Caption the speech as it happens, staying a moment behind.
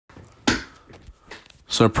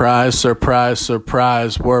Surprise, surprise,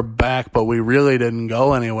 surprise. We're back, but we really didn't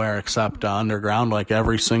go anywhere except underground like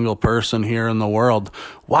every single person here in the world.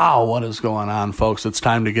 Wow, what is going on, folks? It's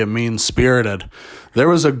time to get mean-spirited. There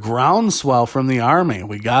was a groundswell from the Army.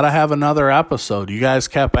 We got to have another episode. You guys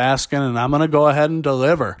kept asking, and I'm going to go ahead and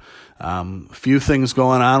deliver. A few things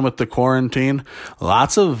going on with the quarantine.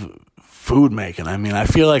 Lots of food making. I mean, I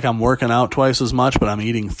feel like I'm working out twice as much, but I'm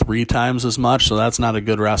eating 3 times as much, so that's not a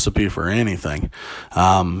good recipe for anything.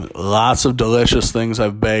 Lots of delicious things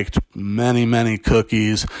I've baked, many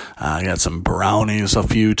cookies. I got some brownies a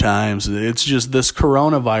few times. It's just, this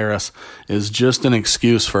coronavirus is just an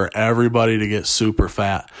excuse for everybody to get super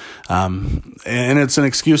fat. And it's an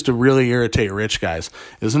excuse to really irritate rich guys.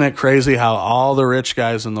 Isn't it crazy how all the rich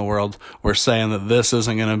guys in the world were saying that this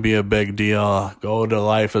isn't going to be a big deal, go to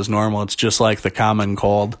life as normal, it's just like the common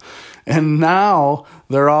cold. And now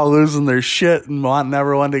they're all losing their shit and wanting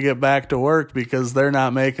everyone to get back to work because they're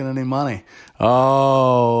not making any money.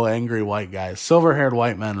 Oh, angry white guys. Silver-haired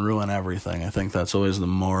white men ruin everything. I think that's always the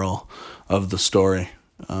moral of the story.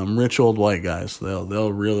 Rich old white guys,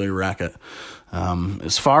 they'll really wreck it.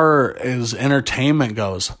 As far as entertainment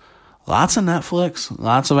goes, lots of Netflix,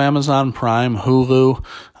 lots of Amazon Prime, Hulu,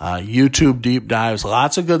 YouTube deep dives,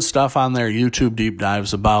 lots of good stuff on there. YouTube deep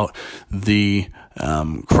dives about the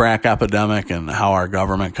crack epidemic and how our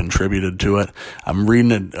government contributed to it. I'm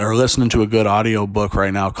listening to a good audio book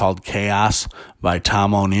right now called Chaos by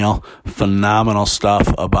Tom O'Neill. Phenomenal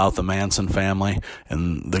stuff about the Manson family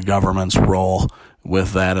and the government's role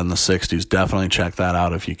with that in the 60s. Definitely check that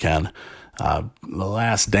out if you can. The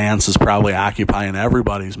Last Dance is probably occupying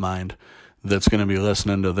everybody's mind that's going to be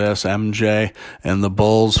listening to this. MJ and the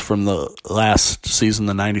Bulls from the last season,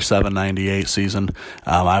 the 97-98 season.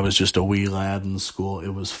 I was just a wee lad in school. It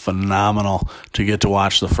was phenomenal to get to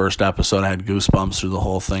watch the first episode. I had goosebumps through the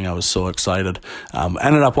whole thing. I was so excited.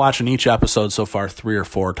 Ended up watching each episode so far 3 or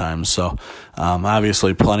 4 times. So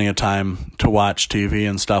obviously plenty of time to watch TV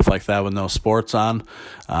and stuff like that with no sports on.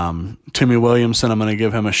 Timmy Williamson, I'm going to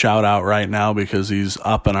give him a shout out right now because he's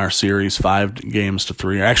up in our series 5-3,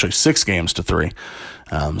 or actually 6-3.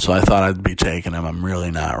 So I thought I'd be taking him. I'm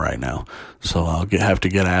really not right now. So I'll have to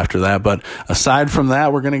get after that. But aside from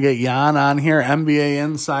that, we're going to get Jan on here, NBA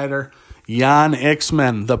Insider Jan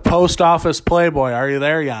Ixxmahn, the post office playboy. Are you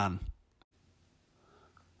there, Jan?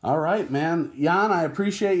 All right, man. Jan, I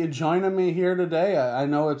appreciate you joining me here today. I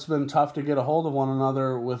know it's been tough to get a hold of one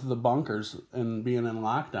another with the bunkers and being in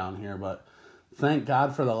lockdown here, but thank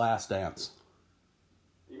God for The Last Dance.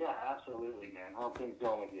 Yeah, absolutely, man. How things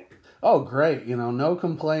going with you? Oh, great. No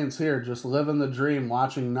complaints here. Just living the dream,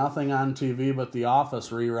 watching nothing on TV but The Office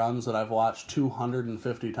reruns that I've watched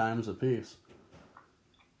 250 times apiece.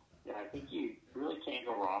 Yeah, I think you really can't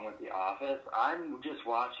go wrong with The Office. I'm just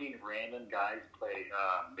watching random guys play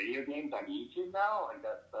video games on YouTube now. Like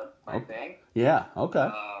that's my thing. Yeah. Okay.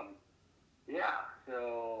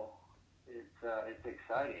 So it's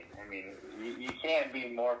exciting. I mean, you can't be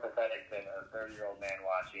more pathetic than a 30-year-old man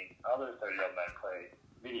watching other 30-year-old men play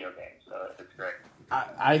video games. So it's great.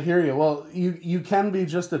 I hear you. Well, you can be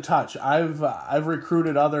just a touch. I've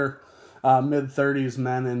recruited other mid-30s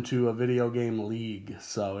men into a video game league,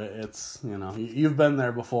 so it's you've been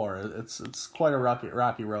there before. It's quite a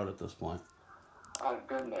rocky road at this point. I've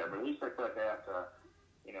been there, but at least I feel like I have to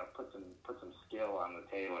put some skill on the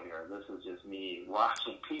table here. This is just me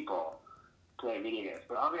watching people play video games.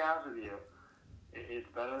 But I'll be honest with you, it's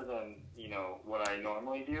better than what I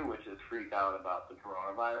normally do, which is freak out about the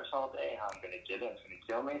coronavirus all day, how I'm going to get it, it's going to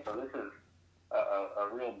kill me. So this is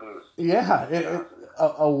a real boost. Yeah,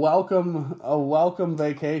 a welcome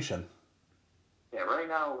vacation. Yeah, right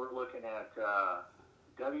now we're looking at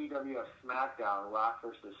WWF SmackDown Rock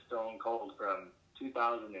versus Stone Cold from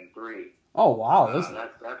 2003. Oh wow,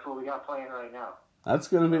 that's what we got playing right now. That's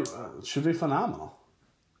gonna should be phenomenal.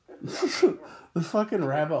 The fucking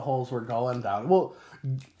rabbit holes we're going down. Well,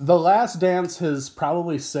 The Last Dance has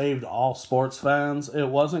probably saved all sports fans. It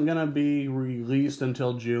wasn't going to be released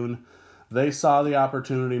until June. They saw the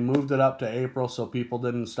opportunity, moved it up to April so people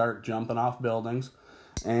didn't start jumping off buildings.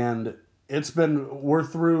 And we're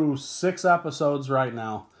through 6 episodes right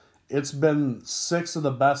now. It's been 6 of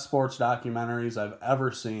the best sports documentaries I've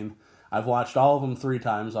ever seen. I've watched all of them 3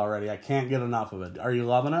 times already. I can't get enough of it. Are you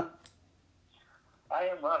loving it? I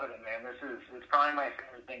am loving it, man. It's probably my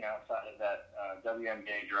favorite thing outside of that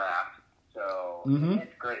WNBA draft. So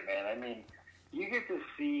It's great, man. I mean, you get to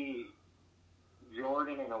see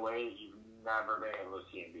Jordan in a way that you've never been able to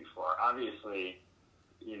see him before. Obviously,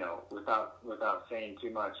 without saying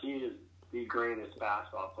too much, he is the greatest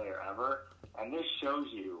basketball player ever, and this shows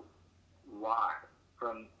you why.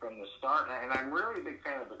 from the start, and I'm really a big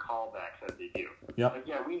fan of the callbacks that they do. Yep. Like,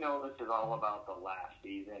 yeah, we know this is all about the last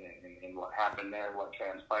season and what happened there, what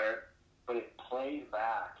transpired, but it plays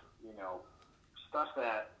back, stuff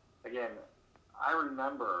that, again, I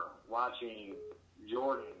remember watching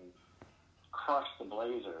Jordan crush the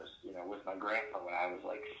Blazers, with my grandpa when I was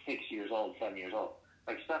like 6 years old, 7 years old.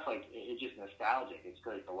 Like, stuff like, it's just nostalgic. It's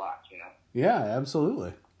great to watch, Yeah,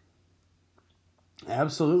 absolutely.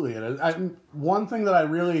 Absolutely. And one thing that I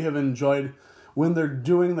really have enjoyed when they're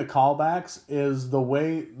doing the callbacks is the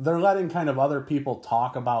way they're letting kind of other people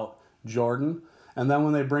talk about Jordan. And then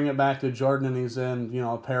when they bring it back to Jordan and he's in,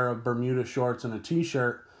 a pair of Bermuda shorts and a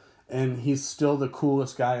t-shirt and he's still the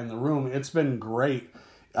coolest guy in the room, it's been great.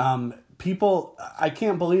 I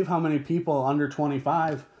can't believe how many people under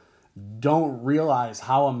 25 don't realize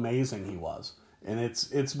how amazing he was. And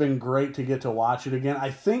it's been great to get to watch it again.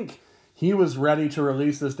 I think he was ready to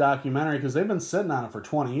release this documentary because they've been sitting on it for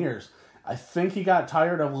 20 years. I think he got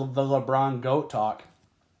tired of the LeBron GOAT talk,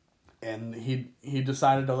 and he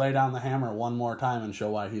decided to lay down the hammer one more time and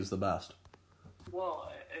show why he's the best.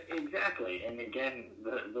 Well, exactly. And again,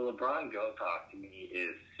 the LeBron GOAT talk to me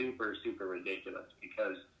is super, super ridiculous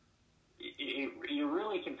because you're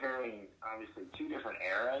really comparing, obviously, two different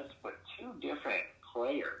eras, but two different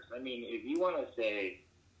players. I mean, if you want to say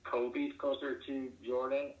Kobe's closer to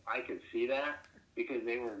Jordan, I could see that because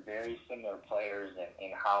they were very similar players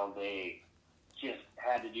in how they just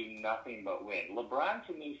had to do nothing but win. LeBron,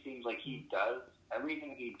 to me, seems like he does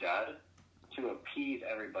everything he does to appease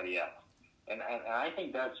everybody else. And I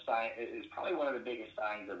think that is probably one of the biggest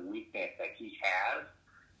signs of weakness that he has,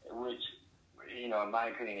 which, in my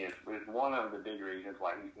opinion, is one of the big reasons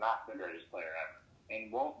why he's not the greatest player ever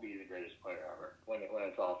and won't be the greatest player ever when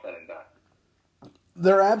it's all said and done.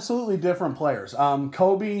 They're absolutely different players.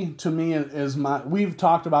 Kobe, to me, is we've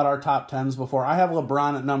talked about our top 10s before. I have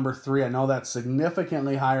LeBron at number 3. I know that's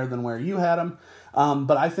significantly higher than where you had him.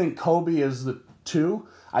 But I think Kobe is the 2.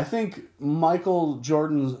 I think Michael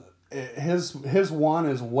Jordan's, his 1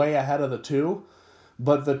 is way ahead of the 2.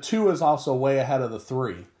 But the 2 is also way ahead of the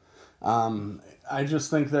 3. I just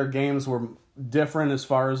think their games were different as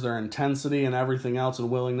far as their intensity and everything else and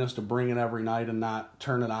willingness to bring it every night and not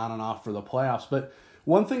turn it on and off for the playoffs. But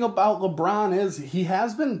one thing about LeBron is he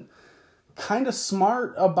has been kind of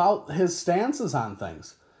smart about his stances on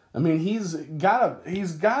things. I mean, he's got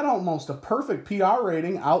almost a perfect PR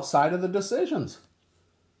rating outside of the decisions.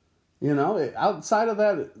 Outside of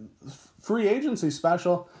that free agency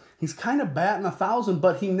special, he's kind of batting 1,000,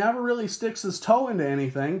 but he never really sticks his toe into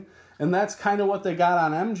anything. And that's kind of what they got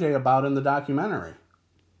on MJ about in the documentary.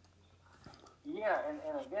 Yeah, and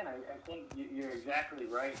again, I think you're exactly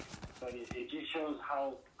right, but it just shows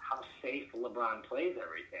how safe LeBron plays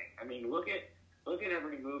everything. I mean, look at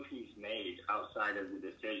every move he's made outside of the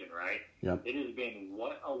decision, right? Yep. It has been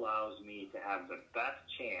what allows me to have the best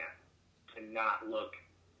chance to not look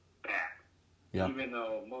bad. Yep. Even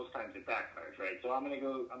though most times it backfires, right? So I'm gonna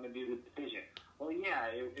do the decision. Well, yeah,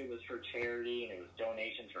 it was for charity and it was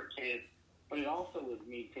donations for kids, but it also was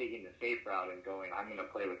me taking the safe route and going, I'm going to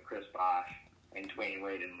play with Chris Bosh and Dwayne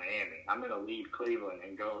Wade in Miami. I'm going to leave Cleveland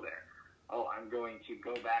and go there. Oh, I'm going to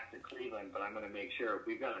go back to Cleveland, but I'm going to make sure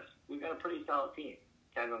we've got a pretty solid team.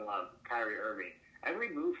 Kevin Love, Kyrie Irving. Every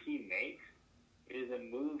move he makes is a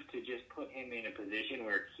move to just put him in a position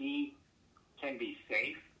where he can be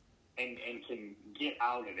safe and can get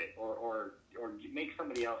out of it or make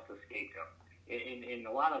somebody else the scapegoat. In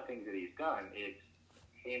a lot of things that he's done, it's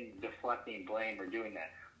him deflecting blame or doing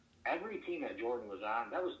that. Every team that Jordan was on,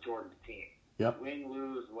 that was Jordan's team. Yep. Win,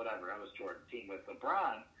 lose, whatever, that was Jordan's team. With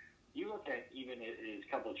LeBron, you look at even his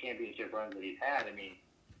couple of championship runs that he's had, I mean,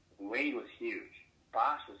 Wade was huge.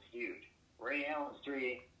 Bosh was huge. Ray Allen's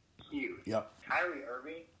 3, huge. Yep. Kyrie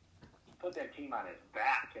Irving put that team on his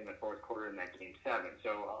back in the fourth quarter in that Game 7.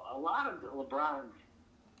 So a lot of LeBron's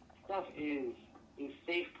stuff is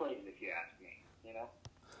safe plays, if you ask me,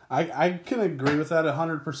 I can agree with that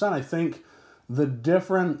 100%. I think the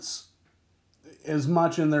difference as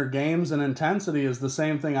much in their games and intensity is the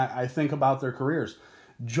same thing I think about their careers.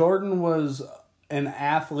 Jordan was an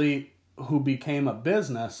athlete who became a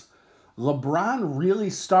business. LeBron really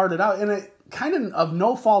started out, and it kind of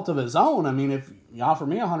no fault of his own. I mean, if you offer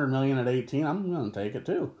me $100 million at 18, I'm going to take it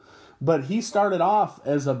too. But he started off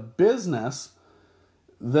as a business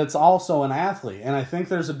that's also an athlete. And I think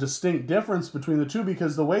there's a distinct difference between the two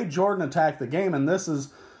because the way Jordan attacked the game, and this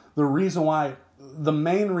is the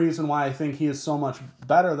main reason why I think he is so much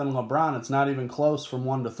better than LeBron, it's not even close from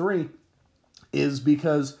 1 to 3, is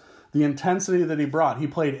because the intensity that he brought. He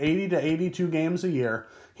played 80 to 82 games a year.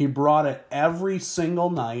 He brought it every single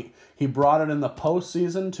night. He brought it in the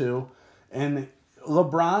postseason too. And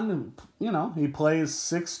LeBron, he plays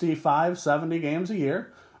 65, 70 games a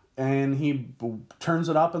year, and he turns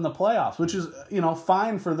it up in the playoffs, which is,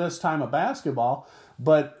 fine for this time of basketball.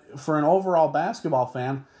 But for an overall basketball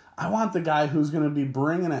fan, I want the guy who's going to be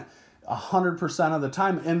bringing it 100% of the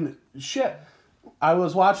time. And shit, I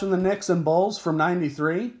was watching the Knicks and Bulls from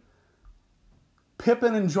 93.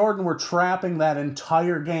 Pippen and Jordan were trapping that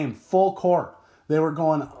entire game, full court. They were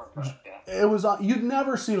going. It was. You'd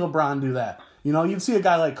never see LeBron do that. You'd see a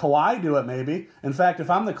guy like Kawhi do it maybe. In fact, if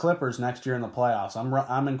I'm the Clippers next year in the playoffs,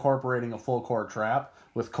 I'm incorporating a full court trap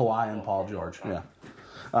with Kawhi and Paul George. Yeah.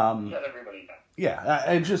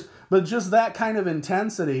 Yeah, just that kind of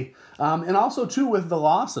intensity, and also too with the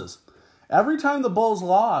losses. Every time the Bulls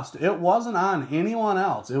lost, it wasn't on anyone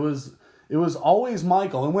else. It was always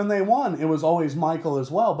Michael, and when they won, it was always Michael as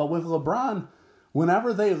well. But with LeBron,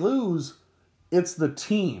 whenever they lose, it's the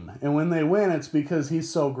team, and when they win, it's because he's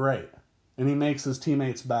so great, and he makes his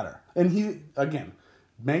teammates better. And he again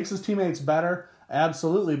makes his teammates better,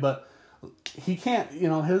 absolutely. But he can't,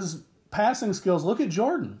 his passing skills. Look at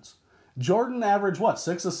Jordan's. Jordan averaged,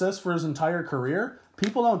 6 assists for his entire career?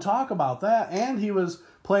 People don't talk about that. And he was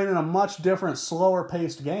playing in a much different,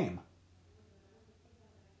 slower-paced game.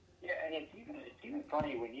 Yeah, and it's even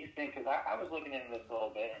funny when you think, because I was looking into this a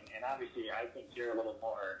little bit, and obviously I think you're a little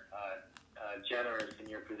more generous in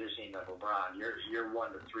your positioning of LeBron. You're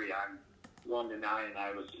 1 to 3. I'm 1 to 9, and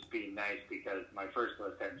I was just being nice because my first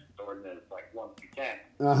list had Jordan as 1 through 10.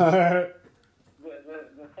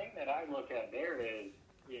 The thing that I look at there is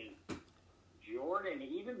Jordan,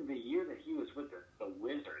 even the year that he was with the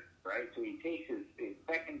Wizards, right? So he takes his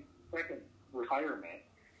second retirement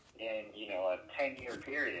in a 10-year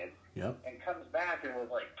period, yep, and comes back and was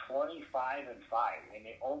 25-5, and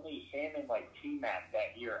only him and T-Mac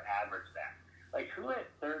that year averaged that. Who at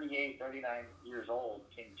 38, 39 years old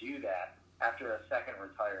can do that after a second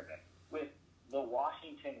retirement with the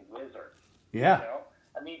Washington Wizards? Yeah.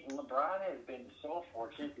 LeBron has been so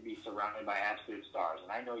fortunate to be surrounded by absolute stars.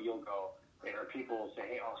 And I know you'll go, or people will say,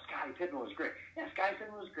 hey, Scottie Pippen was great. Yeah, Scottie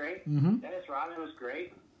Pippen was great. Mm-hmm. Dennis Rodman was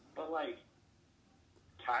great. But,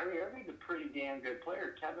 Kyrie Irving's a pretty damn good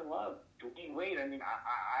player. Kevin Love, Dwayne Wade.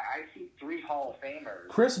 I see 3 Hall of Famers.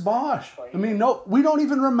 Chris Bosh. No, we don't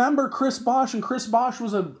even remember Chris Bosh, and Chris Bosh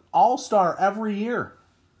was an all-star every year.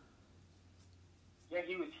 Yeah,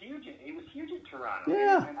 he was huge in Toronto.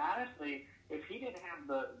 Yeah. And honestly, if he didn't have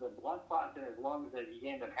the blood clots in his lungs that he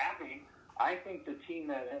ended up having, I think the team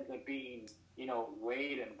that ends up being,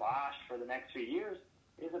 Wade and Bosh for the next few years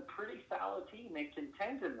is a pretty solid team that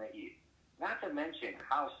contends in the East. Not to mention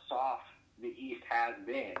how soft the East has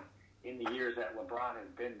been in the years that LeBron has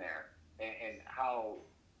been there, and how,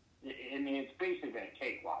 it's basically been a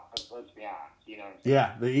cakewalk. Let's be honest.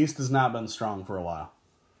 Yeah, the East has not been strong for a while.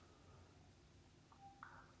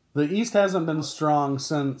 The East hasn't been strong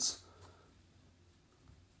since.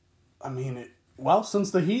 Since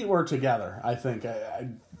the Heat were together, I think. I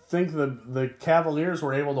think the Cavaliers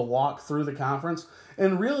were able to walk through the conference.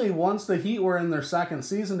 And really, once the Heat were in their second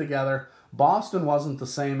season together, Boston wasn't the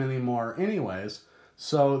same anymore anyways.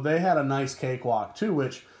 So they had a nice cakewalk too,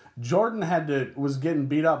 which Jordan was getting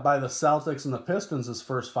beat up by the Celtics and the Pistons his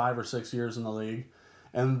first 5 or 6 years in the league.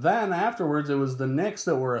 And then afterwards, it was the Knicks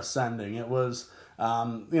that were ascending. It was, the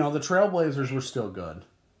Trailblazers were still good.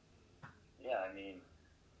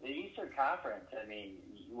 The Eastern Conference,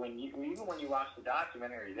 even when you watch the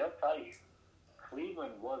documentary, they'll tell you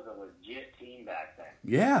Cleveland was a legit team back then.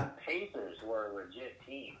 Yeah. The Pacers were a legit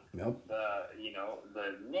team. Yep.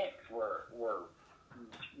 The Knicks were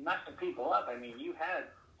messing people up. You had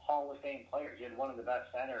Hall of Fame players. You had one of the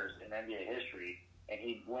best centers in NBA history, and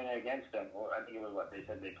he went against them. I think it was they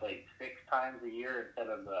said they played 6 times a year instead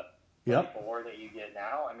of the 4 that you get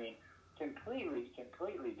now.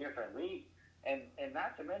 Completely different league. And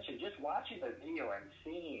not to mention, just watching the video and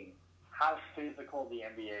seeing how physical the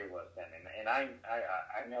NBA was then. And I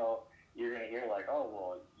know you're going to hear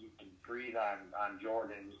you can breathe on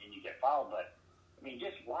Jordan and you get fouled, but,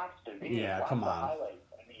 just watch the video. Yeah, watch come the on. highlights.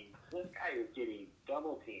 This guy was getting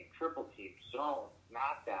double teamed, triple teamed, zone,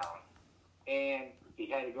 knockdown. And he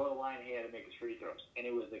had to go to the line and he had to make his free throws. And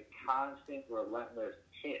it was a constant, relentless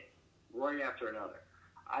hit right after another.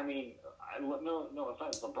 No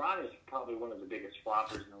offense. LeBron is probably one of the biggest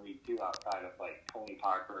floppers in the league too, outside of Tony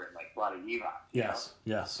Parker and Vlade Divac. Yes.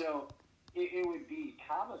 So it would be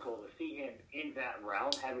comical to see him in that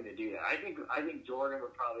realm having to do that. I think Jordan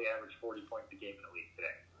would probably average 40 points a game in the league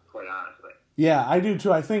today, quite honestly. Yeah, I do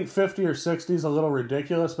too. I think 50 or 60 is a little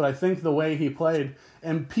ridiculous, but I think the way he played,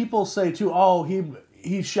 and people say too,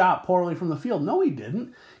 he shot poorly from the field. No, he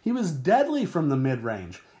didn't. He was deadly from the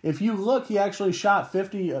mid-range. If you look, he actually shot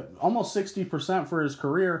 50, almost 60% for his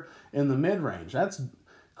career in the mid-range. That's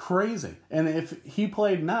crazy. And if he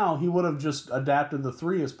played now, he would have just adapted the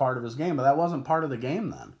three as part of his game, but that wasn't part of the game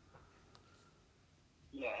then.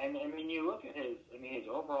 Yeah, and I mean, you look at his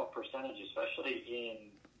overall percentage, especially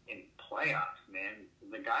in playoffs, man.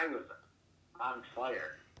 The guy was on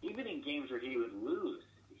fire. Even in games where he would lose,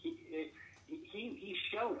 he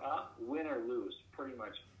showed up, win or lose, pretty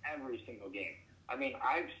much every single game. I mean,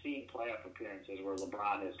 I've seen playoff appearances where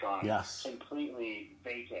LeBron has gone completely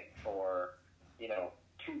vacant for,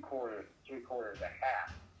 2 quarters, 3 quarters, a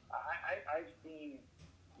half. I've seen,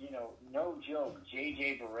 no joke,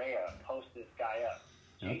 J.J. Barea post this guy up.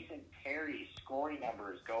 Yep. Jason Terry's scoring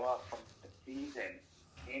numbers go up from the season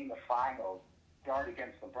in the finals, guard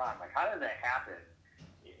against LeBron. Like, how did that happen?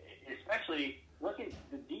 Especially, look at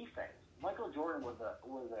the defense. Michael Jordan was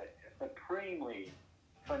a supremely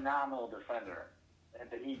phenomenal defender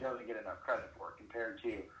that he doesn't get enough credit for compared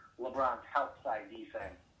to LeBron's help side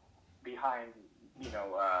defense behind,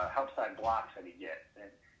 help side blocks that he gets.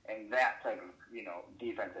 And that type of,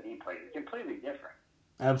 defense that he plays is completely different.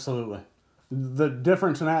 Absolutely. The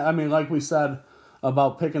difference in that, I mean, like we said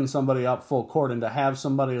about picking somebody up full court, and to have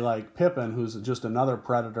somebody like Pippen, who's just another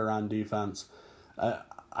predator on defense,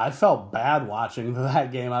 I felt bad watching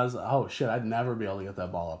that game. I was, oh shit, I'd never be able to get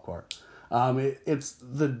that ball up court. It's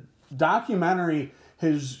the documentary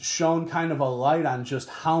has shown kind of a light on just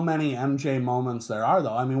how many MJ moments there are,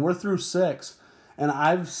 though. I mean, we're through 6, and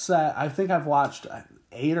I think I've watched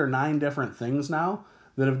 8 or 9 different things now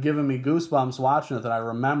that have given me goosebumps watching it that I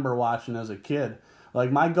remember watching as a kid.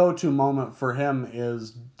 Like, my go-to moment for him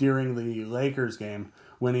is during the Lakers game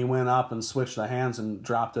when he went up and switched the hands and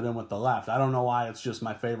dropped it in with the left. I don't know why, it's just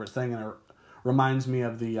my favorite thing, and it reminds me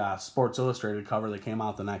of the Sports Illustrated cover that came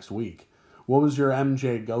out the next week. What was your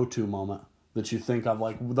MJ go-to moment that you think of,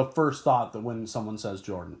 like the first thought that when someone says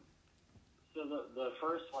Jordan? So the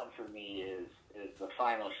first one for me is the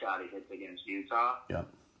final shot he hits against Utah. Yep.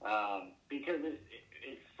 Because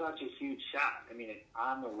it's such a huge shot. I mean, it's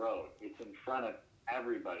on the road. It's in front of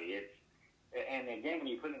everybody. And again, when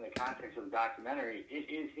you put it in the context of the documentary, it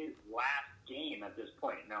is his last game at this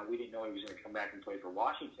point. Now, we didn't know he was going to come back and play for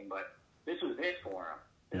Washington, but this was it for him.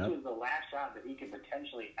 This was the last shot that he could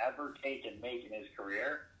potentially ever take and make in his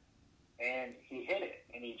career. And he hit it.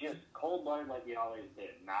 And he just cold-blooded like he always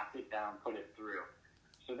did. Knocked it down, put it through.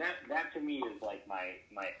 So that to me is like my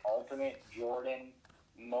ultimate Jordan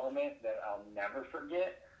moment that I'll never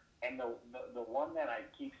forget. And the one that I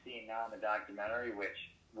keep seeing now in the documentary, which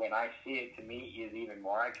when I see it to me is even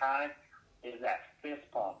more iconic, is that fist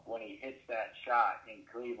pump when he hits that shot in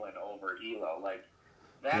Cleveland over Elo. Like,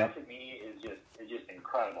 that to me is just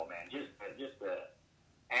incredible, man. Just the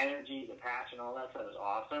energy, the passion, all that stuff is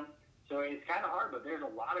awesome. So it's kind of hard, but there's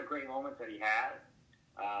a lot of great moments that he had.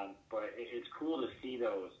 But it's cool to see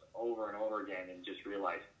those over and over again and just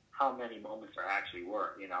realize how many moments there actually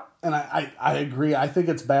were, And I agree. I think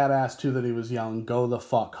it's badass, too, that he was yelling, go the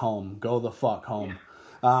fuck home. Go the fuck home.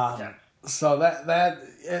 Yeah. So that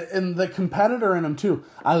and the competitor in him, too.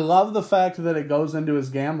 I love the fact that it goes into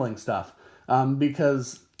his gambling stuff.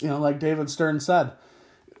 Because, like David Stern said,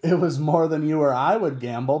 it was more than you or I would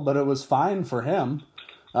gamble, but it was fine for him.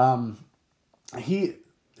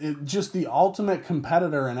 Just the ultimate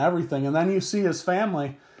competitor and everything. And then you see his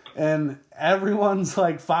family, and everyone's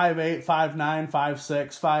like 5'8", 5'9",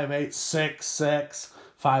 5'6", 5'8", 6'6",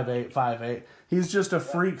 5'8", 5'8". He's just a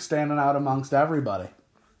freak standing out amongst everybody.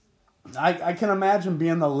 I can imagine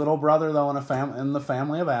being the little brother, though, in the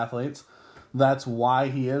family of athletes. That's why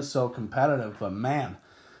he is so competitive. But, man,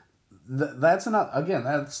 that's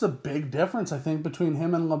the big difference, I think, between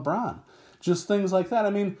him and LeBron. Just things like that. I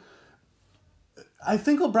mean, I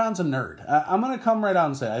think LeBron's a nerd. I'm going to come right out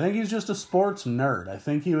and say it. I think he's just a sports nerd. I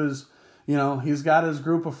think he was, he's got his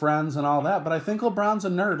group of friends and all that, but I think LeBron's a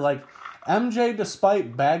nerd. Like, MJ,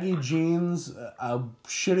 despite baggy jeans, a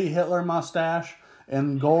shitty Hitler mustache,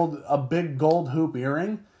 and a big gold hoop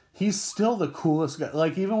earring, he's still the coolest guy.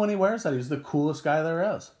 Like, even when he wears that, he's the coolest guy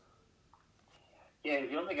there is. Yeah,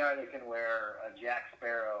 he's the only guy that can wear a Jack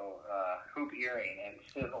Sparrow hoop earring and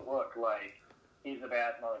still look like he's a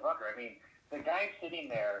bad motherfucker. I mean, the guy sitting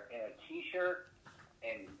there in a T-shirt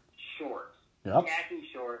and shorts, khaki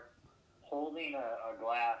shorts, holding a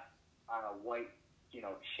glass on a white,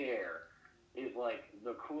 chair, is like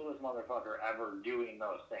the coolest motherfucker ever doing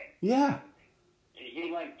those things. Yeah.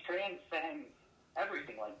 He transcends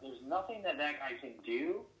everything. Like, there's nothing that guy can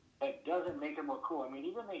do that doesn't make him look cool. I mean,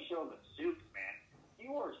 even they show the suits, man. He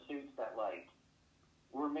wore suits that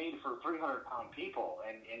were made for 300-pound people,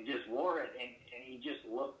 and just wore it, and he just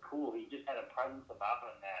looked cool. He just had a presence about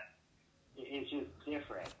him that it's just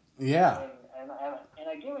different. Yeah. And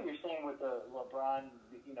I get what you're saying with the LeBron,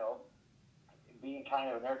 being kind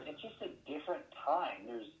of a nerd. It's just a different time.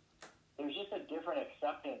 There's just a different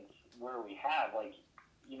acceptance where we have,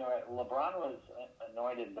 LeBron was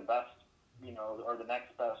anointed the best, or the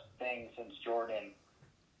next best thing since Jordan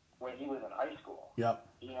when he was in high school. Yep.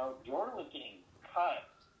 Jordan was getting cut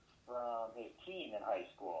from his team in high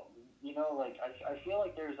school. I feel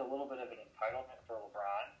like there's a little bit of an entitlement for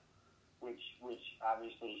LeBron, which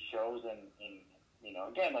obviously shows in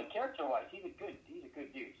again, like character-wise, he's a good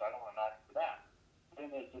dude, so I don't want to knock that. But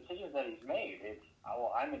in the decisions that he's made, it's,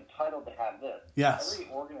 I'm entitled to have this. Yes.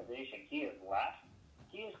 Every organization he has left,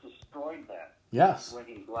 he has destroyed them. Yes. When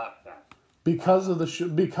he's left them. Because of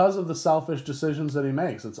the selfish decisions that he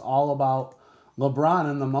makes. It's all about LeBron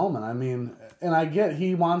in the moment. I mean, and I get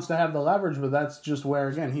he wants to have the leverage, but that's just where,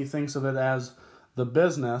 again, he thinks of it as the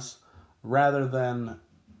business rather than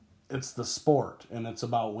it's the sport and it's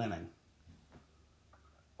about winning.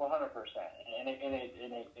 100%. And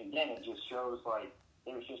again, it just shows like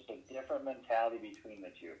there's just a different mentality between the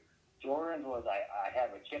two. Jordan's was, I have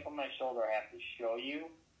a chip on my shoulder, I have to show you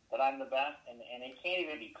that I'm the best, and it can't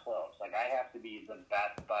even be close. Like, I have to be the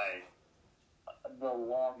best by the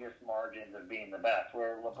longest margins of being the best.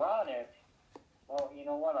 Where LeBron is, well, you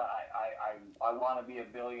know what, I want to be a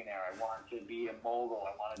billionaire, I want to be a mogul,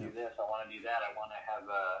 I want to do this, I want to do that, I want to have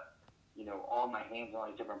all my hands in all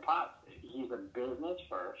these different pots. He's a business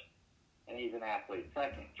first, and he's an athlete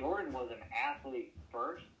second. Jordan was an athlete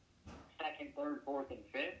first, second, third, fourth, and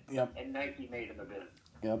fifth, Yep. and Nike made him a business.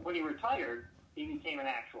 Yep. When he retired, he became an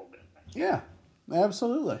actual business. Yeah,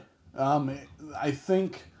 absolutely. I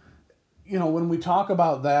think, when we talk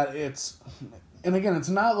about that, and again, it's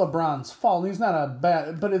not LeBron's fault. He's not a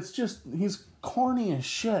bad, but it's just, he's corny as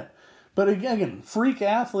shit. But again, freak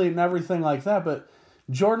athlete and everything like that, but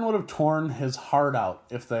Jordan would have torn his heart out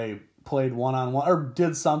if they played one-on-one or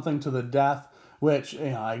did something to the death, which,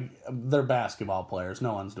 they're basketball players.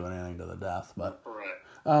 No one's doing anything to the death, but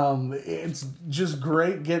it's just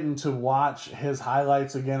great getting to watch his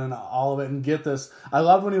highlights again and all of it and get this. I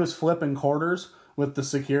love when he was flipping quarters with the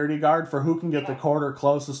security guard for who can get the quarter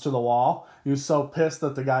closest to the wall. He was so pissed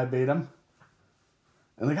that the guy beat him.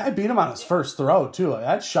 And the guy beat him on his first throw, too. Like,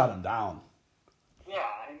 that shut him down. Yeah,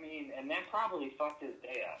 and that probably fucked his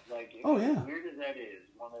day up. Like, yeah. As weird as that is,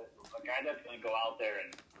 a guy that's going to go out there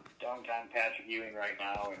and dunk on Patrick Ewing right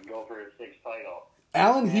now and go for his 6th title.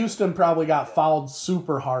 Allen Houston probably got fouled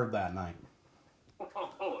super hard that night.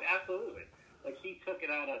 Oh, absolutely. Like, he took it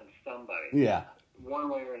out on somebody. Yeah. One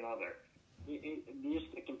way or another.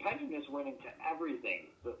 Just the competitiveness went into everything.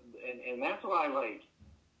 And that's why,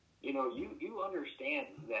 you understand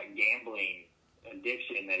that gambling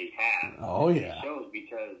addiction that he has. Oh, yeah. It shows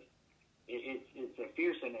because it's a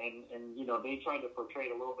fierce, and they tried to portray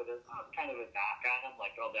it a little bit as kind of a knock on him,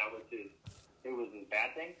 like, it was his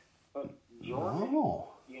bad thing. But Jordan,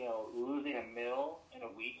 losing $1 million in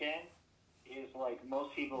a weekend is like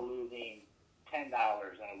most people losing $10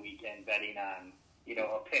 on a weekend betting on,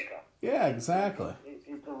 a pickup. Yeah, exactly.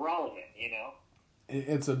 It's irrelevant,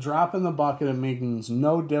 It's a drop in the bucket. It means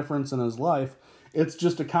no difference in his life. It's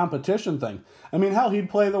just a competition thing. I mean, hell, he'd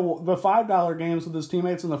play the $5 games with his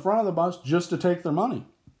teammates in the front of the bus just to take their money.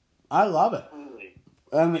 I love it. Absolutely.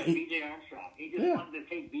 And B.J. Armstrong. He just wanted to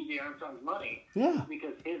take B.J. Armstrong's money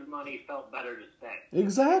because his money felt better to spend.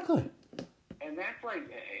 Exactly. And that's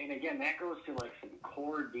and again, that goes to some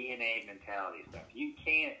core DNA mentality stuff. You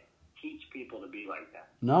can't teach people to be like that.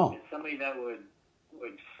 No. It's somebody that would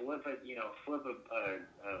flip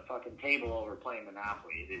a fucking table over playing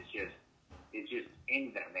Monopoly. It's just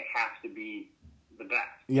in them. They have to be the best.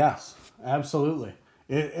 Yes, absolutely.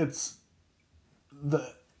 It's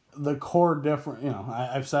the core different.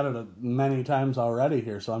 I've said it many times already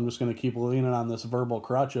here, so I'm just going to keep leaning on this verbal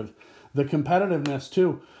crutch of the competitiveness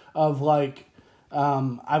too. Of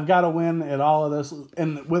I've got to win at all of this,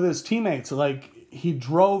 and with his teammates, he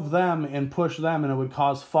drove them and pushed them, and it would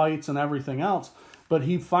cause fights and everything else. But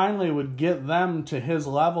he finally would get them to his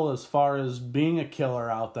level as far as being a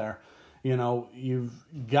killer out there. You've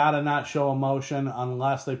got to not show emotion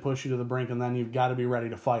unless they push you to the brink, and then you've got to be ready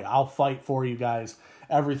to fight. I'll fight for you guys,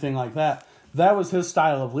 everything like that. That was his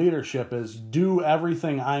style of leadership, is do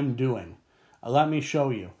everything I'm doing. Let me show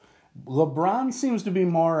you. LeBron seems to be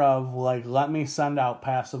more of, let me send out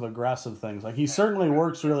passive-aggressive things. He certainly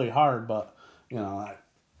works really hard, but,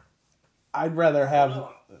 I'd rather have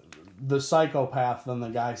the psychopath than the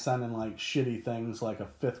guy sending, shitty things like a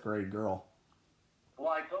 5th grade girl. Well,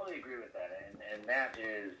 I totally agree with that, and and that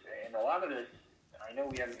is, and a lot of this, I know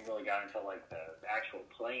we haven't really gotten into like the actual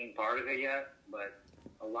playing part of it yet, but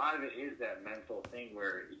a lot of it is that mental thing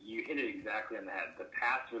where you hit it exactly on the head, the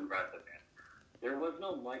passive aggressiveness. There was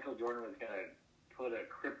no Michael Jordan was going to put a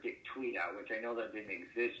cryptic tweet out, which I know that didn't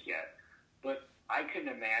exist yet, but I couldn't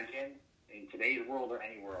imagine in today's world or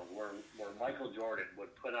any world where Michael Jordan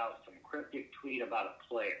would put out some cryptic tweet about a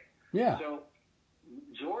player. Yeah. So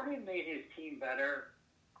Jordan made his team better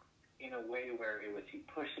in a way where it was he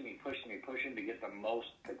pushed him to get the most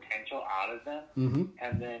potential out of them. Mm-hmm.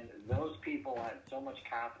 And then those people had so much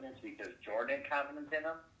confidence because Jordan had confidence in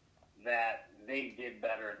them that they did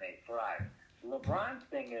better and they thrived. LeBron's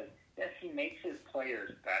thing is, yes, he makes his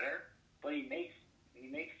players better, but he makes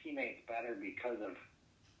teammates better because of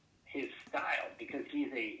his style, because he's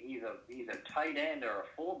a tight end or a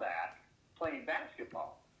fullback playing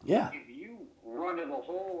basketball. Yeah. If you run to the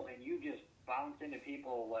hole and you just bounce into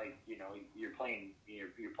people like you're playing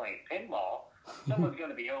pinball, someone's going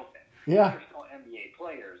to be open. Yeah. They're still NBA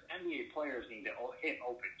players. NBA players need to hit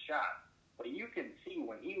open shots, but you can see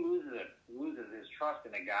when he loses his trust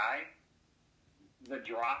in a guy, the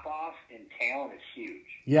drop off in talent is huge.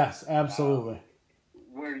 Yes, absolutely.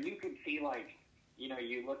 Where you could see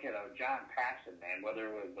you look at John Paxson, man,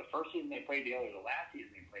 whether it was the first season they played together or the last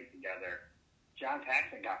season they played together, John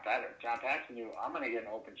Paxson got better. John Paxson knew, I'm going to get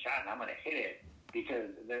an open shot and I'm going to hit it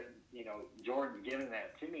because Jordan's giving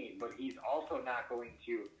that to me, but he's also not going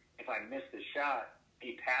to, if I miss the shot,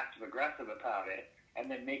 be passive-aggressive about it and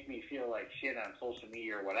then make me feel like shit on social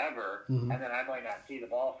media or whatever, and then I might not see the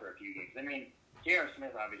ball for a few games. I mean, J.R.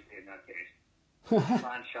 Smith obviously in that case.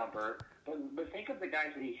 Ron Shumpert. But think of the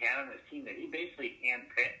guys that he had on his team that he basically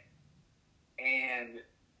handpicked and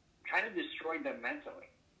kind of destroyed them mentally.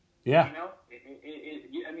 Yeah.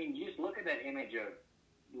 I mean, you just look at that image of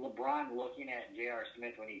LeBron looking at J.R.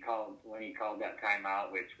 Smith when he called that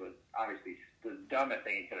timeout, which was obviously the dumbest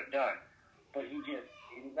thing he could have done. But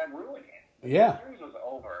that ruined him. Yeah. The series was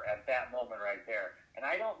over at that moment right there. And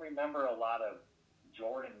I don't remember a lot of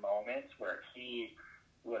Jordan moments where he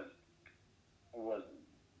was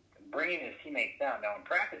bringing his teammates down. Now, in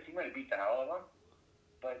practice, he might have beat the hell out of them,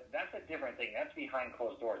 but that's a different thing. That's behind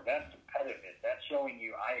closed doors. That's competitiveness. That's showing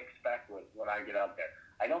you I expect what I get out there.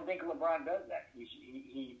 I don't think LeBron does that.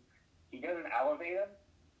 He doesn't elevate them,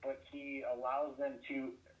 but he allows them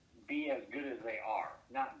to be as good as they are,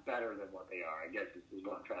 not better than what they are, I guess is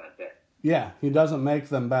what I'm trying to say. Yeah, he doesn't make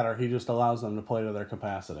them better. He just allows them to play to their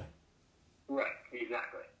capacity. Right,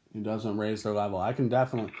 exactly. He doesn't raise their level. I can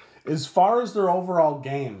definitely... As far as their overall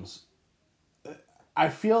games, I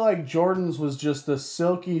feel like Jordan's was just a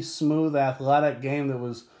silky, smooth, athletic game that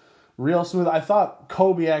was real smooth. I thought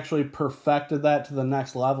Kobe actually perfected that to the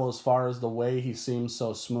next level as far as the way he seems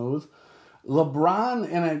so smooth. LeBron,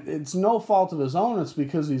 and it's no fault of his own, it's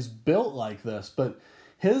because he's built like this, but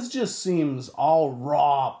his just seems all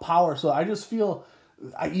raw power. So I just feel...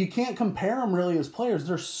 You can't compare them really as players.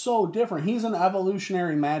 They're so different. He's an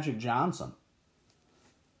evolutionary Magic Johnson.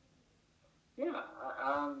 Yeah,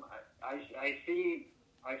 I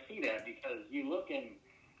see that because you look and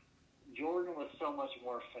Jordan was so much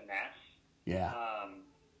more finesse. Yeah.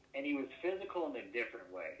 And he was physical in a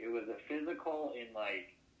different way. It was a physical in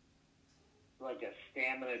like a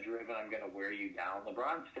stamina-driven, I'm going to wear you down.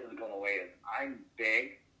 LeBron's physical in a way is I'm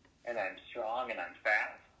big and I'm strong and I'm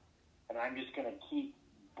fast, and I'm just going to keep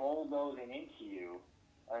bulldozing into you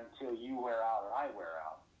until you wear out or I wear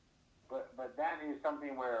out. But that is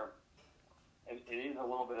something where it is a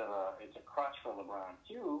little bit of it's a crutch for LeBron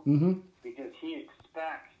too, because he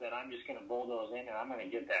expects that I'm just going to bulldoze in and I'm going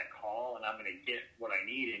to get that call and I'm going to get what I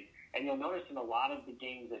need. And you'll notice in a lot of the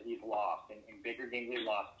games that he's lost, in bigger games he's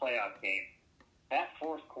lost, playoff games, that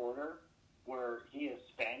fourth quarter where he has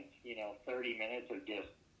spent 30 minutes of just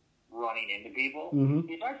running into people,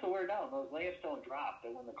 he starts to wear down. Those layups don't drop.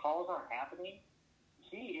 But when the calls aren't happening,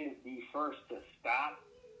 he is the first to stop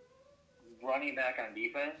running back on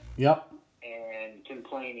defense. Yep. And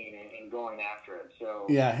complaining and going after it. So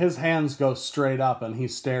yeah, his hands go straight up and he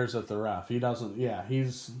stares at the ref. He doesn't. Yeah,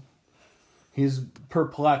 he's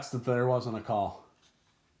perplexed that there wasn't a call.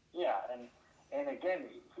 Yeah, and again,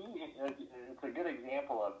 it's a good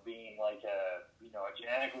example of being like a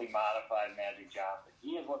genetically modified Magic Johnson.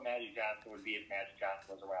 He is what Magic Johnson would be if Magic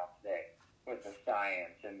Johnson was around today, with the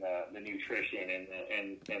science and the nutrition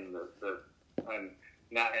and the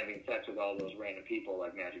not having sex with all those random people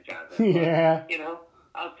like Magic Johnson. Yeah. But,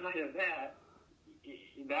 outside of that,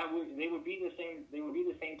 they would be the same. They would be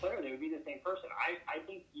the same player. They would be the same person. I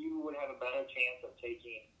think you would have a better chance of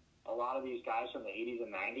taking a lot of these guys from the 80s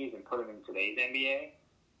and 90s and put them in today's NBA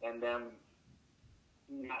and them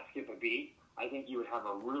not skip a beat. I think you would have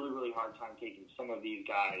a really, really hard time taking some of these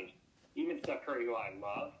guys, even Steph Curry, who I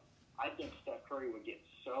love. I think Steph Curry would get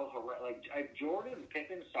so horrific. Like, if Jordan and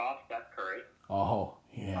Pippen saw Steph Curry, oh,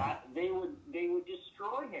 yeah, they would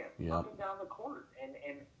destroy him yep. up and down the court, and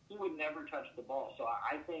he would never touch the ball. So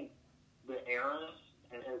I think the eras,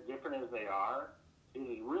 as different as they are,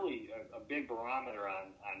 is really a big barometer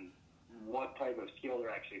on what type of skill they're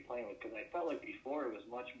actually playing with. Because I felt like before it was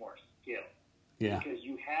much more skill. Yeah. Because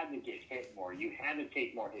you had to get hit more. You had to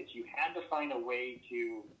take more hits. You had to find a way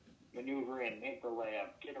to maneuver in, make the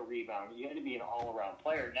layup, get a rebound. You had to be an all-around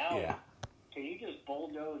player. Now, yeah. Can you just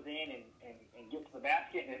bulldoze in and get to the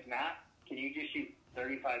basket? And if not, can you just shoot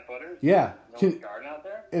 35-footers? Yeah. No guard out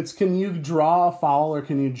there? It's can you draw a foul or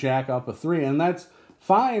can you jack up a three? And that's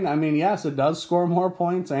fine. I mean, yes, it does score more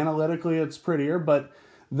points. Analytically, it's prettier, but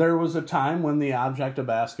there was a time when the object of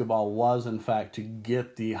basketball was, in fact, to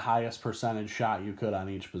get the highest percentage shot you could on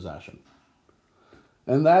each possession.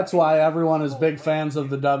 And that's why everyone is big fans of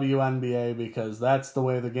the WNBA, because that's the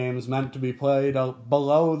way the game's meant to be played,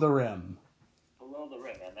 below the rim. Below the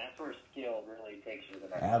rim, and that's where skill really takes you to the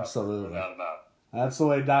next Absolutely. level. Without a doubt. That's the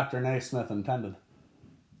way Dr. Naismith intended.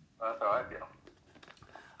 That's how I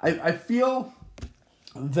feel. I feel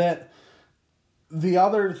that the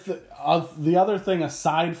other thing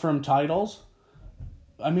aside from titles,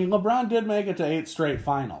 I mean, LeBron did make it to 8 straight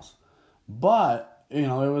finals, but it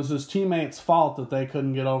was his teammates' fault that they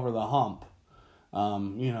couldn't get over the hump.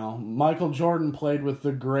 Michael Jordan played with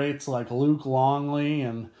the greats like Luke Longley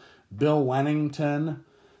and Bill Wennington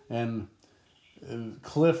and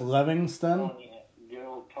Cliff Livingston.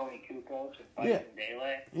 Tony Kukoc and Bison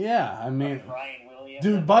Dele. Yeah, I mean, Brian Williams.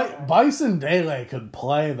 dude, Bison Dele could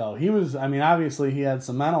play though. He was, I mean, obviously he had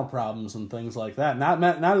some mental problems and things like that.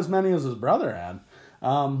 Not as many as his brother had,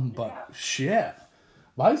 but shit,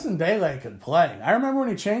 Bison Dele could play. I remember when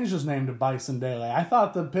he changed his name to Bison Dele. I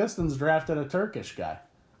thought the Pistons drafted a Turkish guy.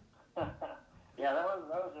 Yeah, that was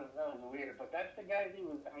weird, but that's the guys he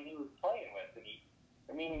was playing with,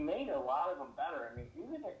 and he made a lot of them better. I mean,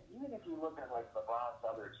 even if you look at like LeBron's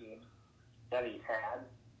other teams that he's had,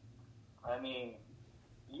 I mean,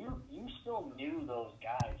 you still knew those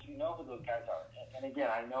guys. You know who those guys are. And again,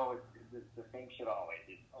 I know it's the same shit always.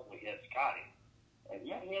 He had Scotty, and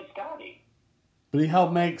yeah, he had Scotty. But he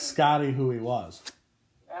helped make Scotty who he was.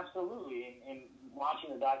 Absolutely, and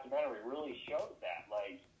watching the documentary really showed that.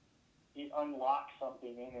 Like, it unlocked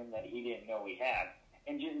something in him that he didn't know he had.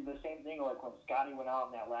 And just the same thing, like when Scotty went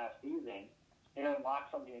out in that last season, it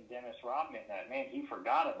unlocked something in Dennis Rodman that, man, he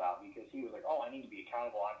forgot about, because he was like, oh, I need to be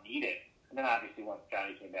accountable, I'm needed. And then obviously once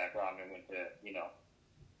Scotty came back, Rodman went to,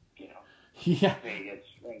 Vegas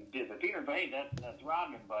and disappeared. But hey, that's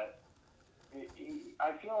Rodman. But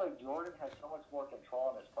I feel like Jordan has so much more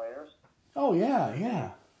control on his players. Oh,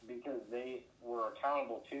 yeah. Because they were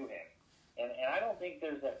accountable to him. And I don't think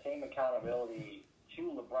there's that same accountability to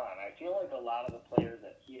LeBron. I feel like a lot of the players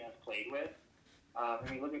that he has played with,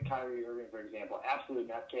 look at Kyrie Irving, for example, absolute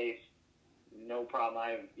nutcase, no problem.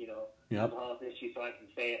 I have, mental health issues, so I can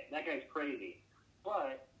say it. That guy's crazy.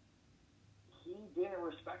 But he didn't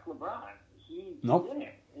respect LeBron. He didn't.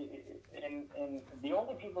 And the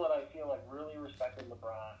only people that I feel like really respected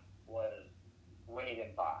LeBron was Wade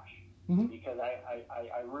and Bosh. Mm-hmm. Because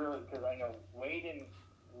I know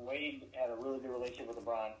Wade had a really good relationship with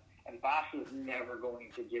LeBron. And Bosh was never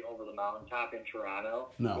going to get over the mountaintop in Toronto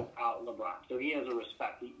without LeBron. So he has a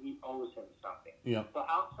respect. He owes him something. Yep. But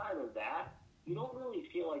outside of that, you don't really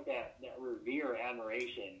feel like that revere,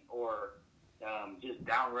 admiration, or just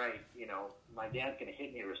downright, my dad's going to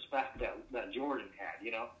hit me respect that Jordan had,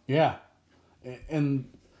 Yeah. And